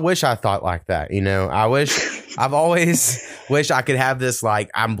awesome. I wish I thought like that. I've always wished I could have this, like,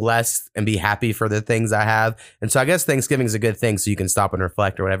 I'm blessed and be happy for the things I have. And so I guess Thanksgiving is a good thing so you can stop and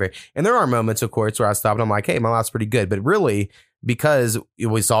reflect or whatever. And there are moments, of course, where I stop and I'm like, hey, my life's pretty good. But really, because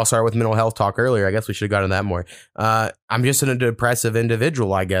we all started with mental health talk earlier, I guess we should have gotten to that more. I'm just a depressive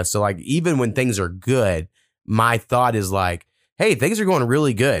individual, I guess. So, like, even when things are good, my thought is like, hey, things are going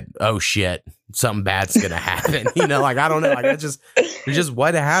really good. Oh, shit. Something bad's going to happen. Like, I don't know. Like, it's just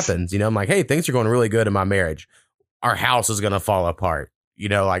what happens. I'm like, hey, things are going really good in my marriage. Our house is going to fall apart.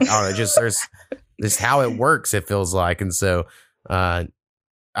 Like, I don't know. There's how it works, it feels like. And so I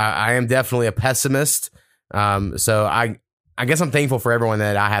am definitely a pessimist. So I guess I'm thankful for everyone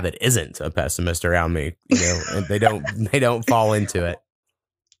that I have that isn't a pessimist around me, and they don't fall into it.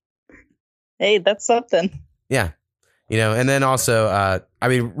 Hey, that's something. Yeah. And then also,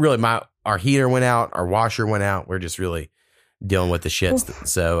 really our heater went out, our washer went out. We're just really dealing with the shits.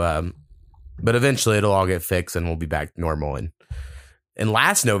 So, but eventually it'll all get fixed and we'll be back to normal. And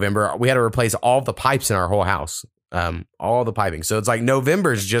last November, we had to replace all the pipes in our whole house, all the piping. So it's like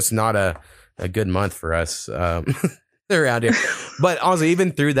November is just not a good month for us around here. But honestly,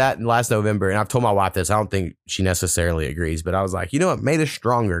 even through that last November, and I've told my wife this, I don't think she necessarily agrees, but I was like, it made us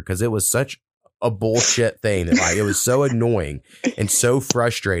stronger because it was such a bullshit thing that, like, it was so annoying and so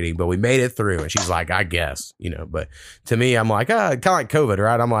frustrating, but we made it through. And she's like, I guess, but to me, I'm like, kind of like COVID,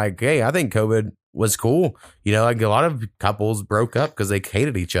 right? I'm like, hey, I think COVID was cool. Like, a lot of couples broke up because they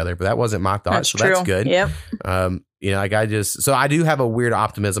hated each other, but that wasn't my thought. So that's good. Yep. So I do have a weird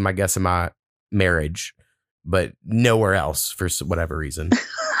optimism, I guess, in my marriage, but nowhere else for whatever reason.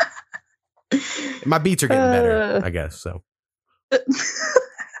 My beats are getting better, I guess. So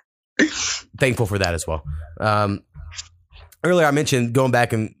thankful for that as well. Earlier I mentioned going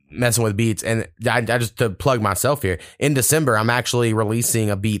back and messing with beats, and I just, to plug myself here, in December I'm actually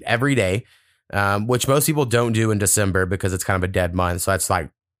releasing a beat every day, which most people don't do in December because it's kind of a dead month. So that's like,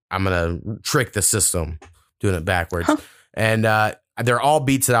 I'm gonna trick the system doing it backwards. And they're all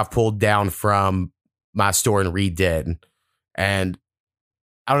beats that I've pulled down from my store and redid, and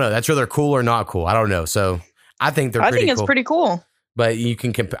I don't know, that's whether cool or not cool, I don't know. So I think they're pretty cool. I think it's pretty cool. But you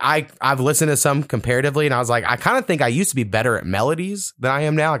can I've listened to some comparatively, and I was like, I kind of think I used to be better at melodies than I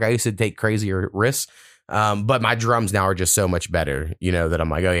am now. Like, I used to take crazier risks. But my drums now are just so much better, that I'm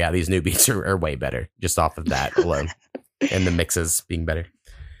like, oh yeah, these new beats are way better just off of that alone. And the mixes being better.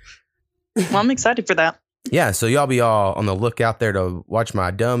 Well, I'm excited for that. Yeah, so y'all be all on the lookout there to watch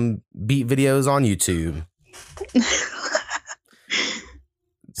my dumb beat videos on YouTube.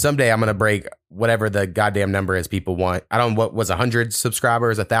 Someday I'm going to break whatever the goddamn number is people want. I don't know what was 100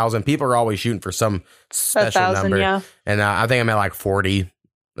 subscribers, 1,000. People are always shooting for some special 1,000, number. yeah. And I think I'm at like 40.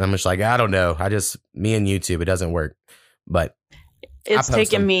 I'm just like, I don't know. Me and YouTube, it doesn't work. But it's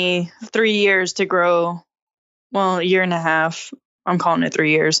taken me 3 years to grow. Well, a year and a half. I'm calling it 3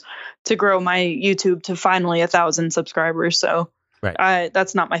 years to grow my YouTube to finally 1,000 subscribers. So right.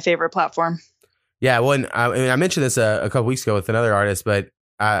 That's not my favorite platform. Yeah. Well, I mentioned this a couple weeks ago with another artist, but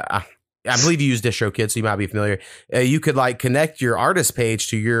I believe you use DistroKid, so you might be familiar. You could like connect your artist page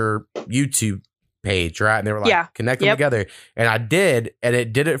to your YouTube page, right? And they were like, connect them together. And I did, and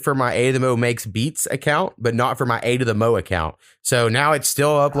it did it for my A to the Mo Makes Beats account, but not for my A to the Mo account. So now it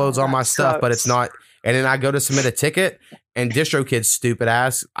still uploads all my stuff, but it's not. And then I go to submit a ticket, and DistroKid's stupid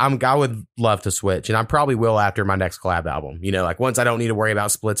ass. I would love to switch, and I probably will after my next collab album. Like, once I don't need to worry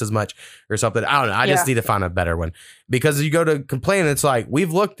about splits as much or something. I don't know. I just need to find a better one, because you go to complain, and it's like,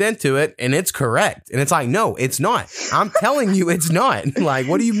 we've looked into it and it's correct. And it's like, no, it's not. I'm telling you, it's not. Like,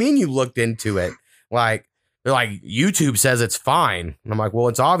 what do you mean you looked into it? Like, they're like, YouTube says it's fine. And I'm like, well,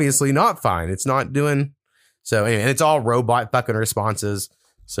 it's obviously not fine. It's not doing so. Anyway, and it's all robot fucking responses.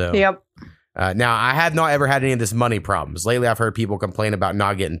 So, yep. Now, I have not ever had any of this money problems. Lately, I've heard people complain about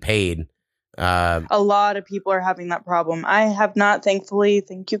not getting paid. A lot of people are having that problem. I have not, thankfully,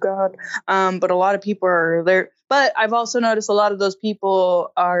 thank you, God. But a lot of people are there. But I've also noticed a lot of those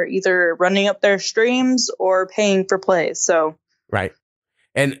people are either running up their streams or paying for plays. So right.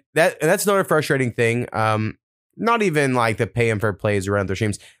 And that's another frustrating thing. Not even like the paying for plays around their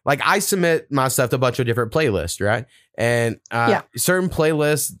streams. Like, I submit my stuff to a bunch of different playlists, right? And certain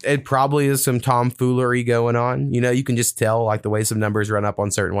playlists, it probably is some tomfoolery going on. You can just tell, like, the way some numbers run up on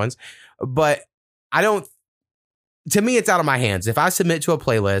certain ones. But to me, it's out of my hands. If I submit to a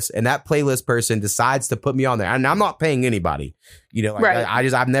playlist and that playlist person decides to put me on there, and I'm not paying anybody, right.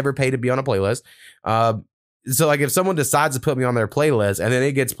 I've never paid to be on a playlist. So, like, if someone decides to put me on their playlist and then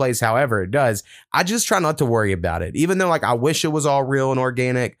it gets placed however it does, I just try not to worry about it. Even though, like, I wish it was all real and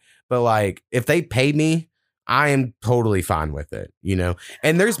organic, but, like, if they pay me I am totally fine with it, you know.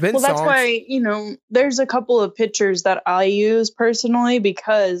 And there's been Well, songs. that's why, there's a couple of pictures that I use personally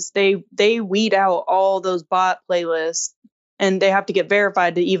because they weed out all those bot playlists and they have to get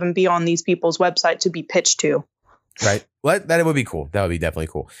verified to even be on these people's website to be pitched to. Right. Well, that would be cool. That would be definitely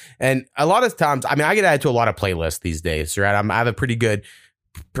cool. And a lot of times, I mean, I get added to a lot of playlists these days, right? I have a pretty good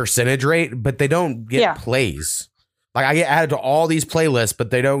percentage rate, but they don't get plays. Like I get added to all these playlists,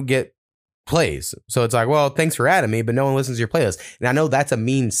 but they don't get plays. So it's like, well, thanks for adding me, but no one listens to your playlist. And I know that's a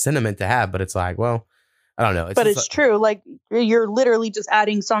mean sentiment to have, but it's like, well, I don't know. It's true. Like you're literally just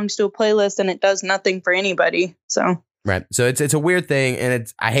adding songs to a playlist and it does nothing for anybody. So right. So it's a weird thing.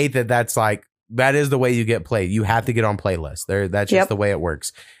 And I hate that's like, that is the way you get played. You have to get on playlists. That's just the way it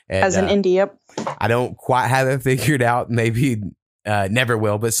works. And, as an indie, yep. I don't quite have it figured out. Maybe never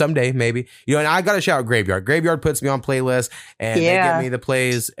will, but someday maybe. And I got to shout out Graveyard. Graveyard puts me on playlists and they give me the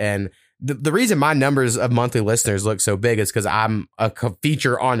plays. And the reason my numbers of monthly listeners look so big is because I'm a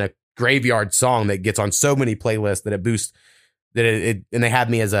feature on a Graveyard song that gets on so many playlists that it boosts that and they have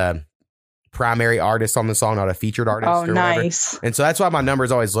me as a primary artist on the song, not a featured artist. Oh, or whatever. Nice. And so that's why my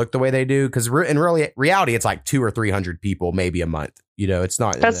numbers always look the way they do. Because in reality, it's like 200 or 300 people, maybe a month. It's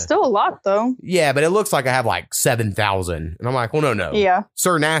not. That's still a lot, though. Yeah, but it looks like I have like 7,000, and I'm like, well, no. Yeah.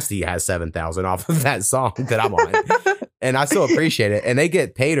 Sir Nasty has 7,000 off of that song that I'm on, and I still appreciate it, and they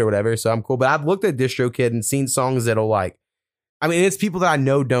get paid or whatever, so I'm cool. But I've looked at DistroKid and seen songs that'll like. I mean, it's people that I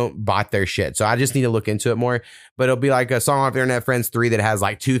know don't bot their shit, so I just need to look into it more. But it'll be like a song off Internet Friends 3 that has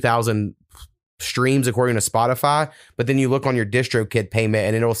like 2,000 streams according to Spotify, but then you look on your DistroKid payment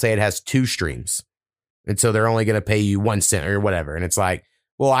and it'll say it has 2 streams. And so they're only going to pay you 1 cent or whatever. And it's like,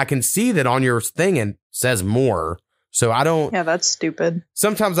 well, I can see that on your thing and says more. So I don't. Yeah, that's stupid.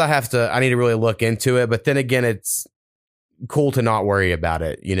 Sometimes I need to really look into it. But then again, it's cool to not worry about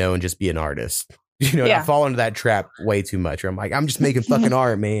it, and just be an artist. I fall into that trap way too much. Where I'm like, I'm just making fucking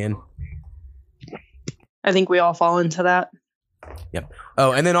art, man. I think we all fall into that. Yep.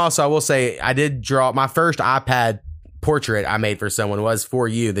 Oh, and then also I will say I did draw my first iPad portrait I made for someone was for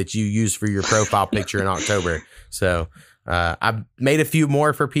you that you used for your profile picture in October. So I made a few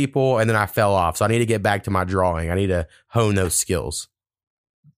more for people and then I fell off. So I need to get back to my drawing. I need to hone those skills.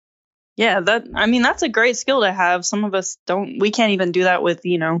 Yeah, that's a great skill to have. Some of us we can't even do that with,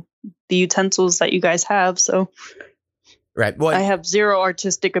 the utensils that you guys have. So right. Well, I have zero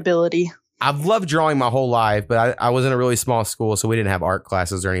artistic ability. I've loved drawing my whole life, but I was in a really small school, so we didn't have art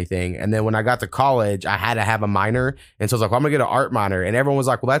classes or anything. And then when I got to college, I had to have a minor. And so I was like, well, I'm going to get an art minor. And everyone was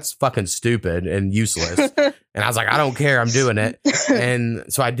like, well, that's fucking stupid and useless. And I was like, I don't care. I'm doing it. And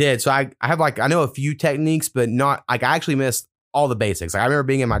so I did. So I know a few techniques, but not like I actually missed all the basics. Like I remember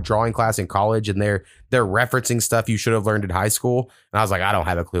being in my drawing class in college and they're referencing stuff you should have learned in high school. And I was like, I don't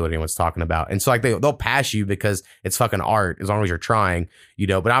have a clue what anyone's talking about. And so like they'll pass you because it's fucking art as long as you're trying,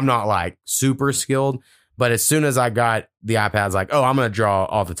 but I'm not like super skilled. But as soon as I got the iPad, I was like, oh, I'm going to draw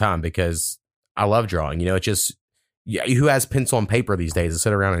all the time because I love drawing. It's just, who has pencil and paper these days to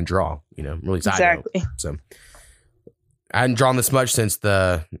sit around and draw, really exactly. So I hadn't drawn this much since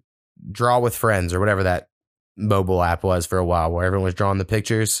the Draw with Friends or whatever that mobile app was for a while where everyone was drawing the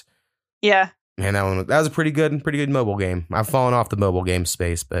pictures. Yeah. And that was a pretty good mobile game. I've fallen off the mobile game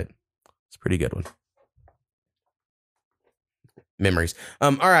space, but it's a pretty good one. Memories.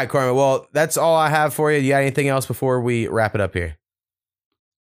 All right, Karma. Well, that's all I have for you. You got anything else before we wrap it up here?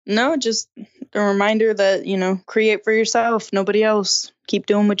 No, just a reminder that, create for yourself, nobody else. Keep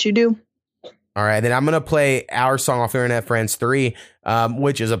doing what you do. All right, then I'm going to play our song off Internet Friends 3,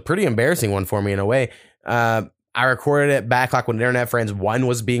 which is a pretty embarrassing one for me in a way. I recorded it back like when Internet Friends 1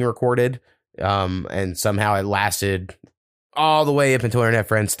 was being recorded, and somehow it lasted all the way up until Internet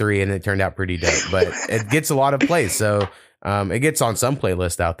Friends 3, and it turned out pretty dope. But it gets a lot of plays, so it gets on some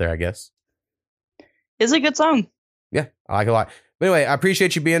playlist out there, I guess. It's a good song. Yeah, I like it a lot. But anyway, I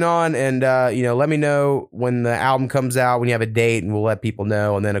appreciate you being on, and let me know when the album comes out, when you have a date, and we'll let people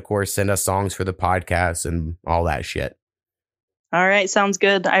know. And then, of course, send us songs for the podcast and all that shit. All right, sounds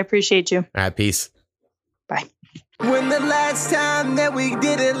good. I appreciate you. All right, peace. Bye. When the last time that we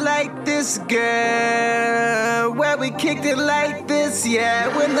did it like this, girl, where we kicked it like this,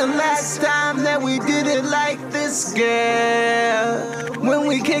 yeah. When the last time that we did it like this, girl, when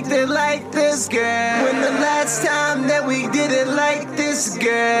we kicked it like this, girl. When the last time that we did it like this,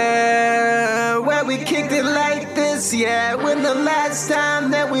 girl, where we kicked it like this, yeah. When the last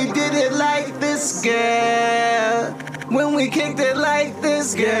time that we did it like this, girl, when we kicked it like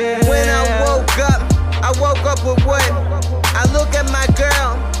this, girl. When I woke up with what? I look at my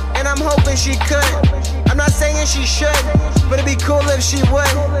girl, and I'm hoping she could. I'm not saying she should, but it'd be cool if she would.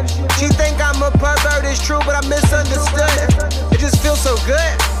 She think I'm a pervert, it's true, but I misunderstood. It just feels so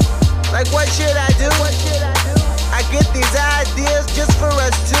good. Like what should I do? I get these ideas just for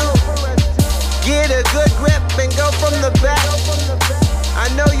us two. Get a good grip and go from the back. I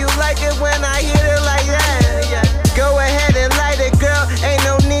know you like it when I hit it like that. Go ahead and light it, girl, ain't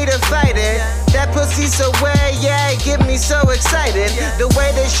no need to fight it. That pussy so wet, yeah, it get me so excited. The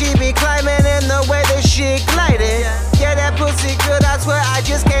way that she be climbing and the way that she glided. Yeah, that pussy good, I swear I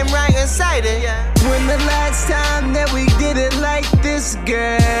just came right inside it. When the last time that we did it like this,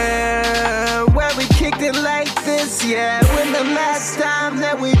 girl? Where we kicked it like this, yeah. When the last time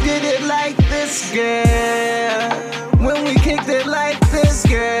that we did it like this, girl? When we kicked it like this,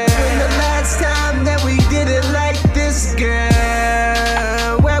 girl. When the last time that we did it like this,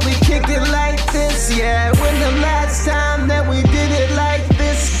 girl. Where we kicked it like this, yeah. When the last time that we did it like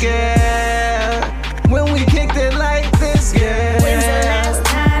this, girl. When we kicked it like this, girl. When's the last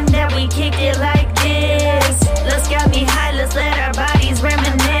time that we kicked it like this? Let's get me high, let's let our bodies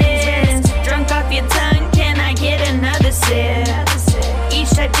reminisce. Drunk off your tongue, can I get another sip?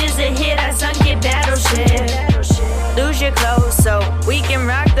 Each touch is a hit, I sunk your battleship. Lose your clothes so we can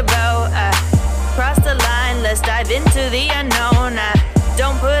rock the boat. Cross the line, let's dive into the unknown.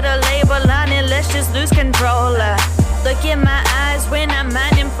 Don't put a label on it, let's just lose control. Look in my eyes when I'm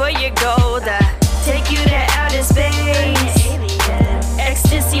mining for your gold. Take you to outer space.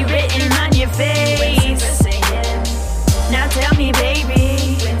 Ecstasy written on your face. Now tell me,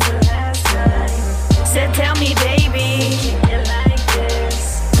 baby. Said tell me, baby.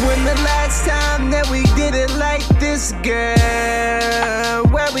 When the last time that we did it like this, girl?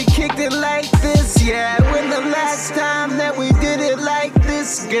 Where we kicked it like this, yeah. When the last time that we did it like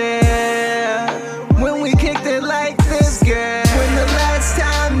this, girl?